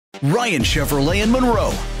Ryan Chevrolet in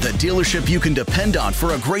Monroe, the dealership you can depend on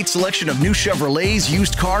for a great selection of new Chevrolets,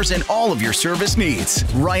 used cars, and all of your service needs.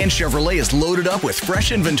 Ryan Chevrolet is loaded up with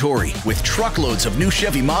fresh inventory, with truckloads of new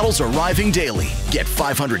Chevy models arriving daily. Get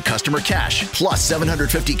 $500 customer cash, plus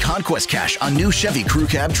 $750 Conquest Cash on new Chevy Crew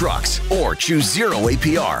Cab trucks, or choose 0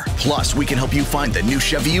 APR. Plus, we can help you find the new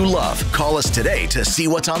Chevy you love. Call us today to see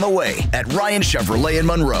what's on the way at Ryan Chevrolet in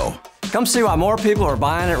Monroe. Come see why more people are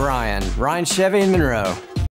buying at Ryan. Ryan Chevy in Monroe.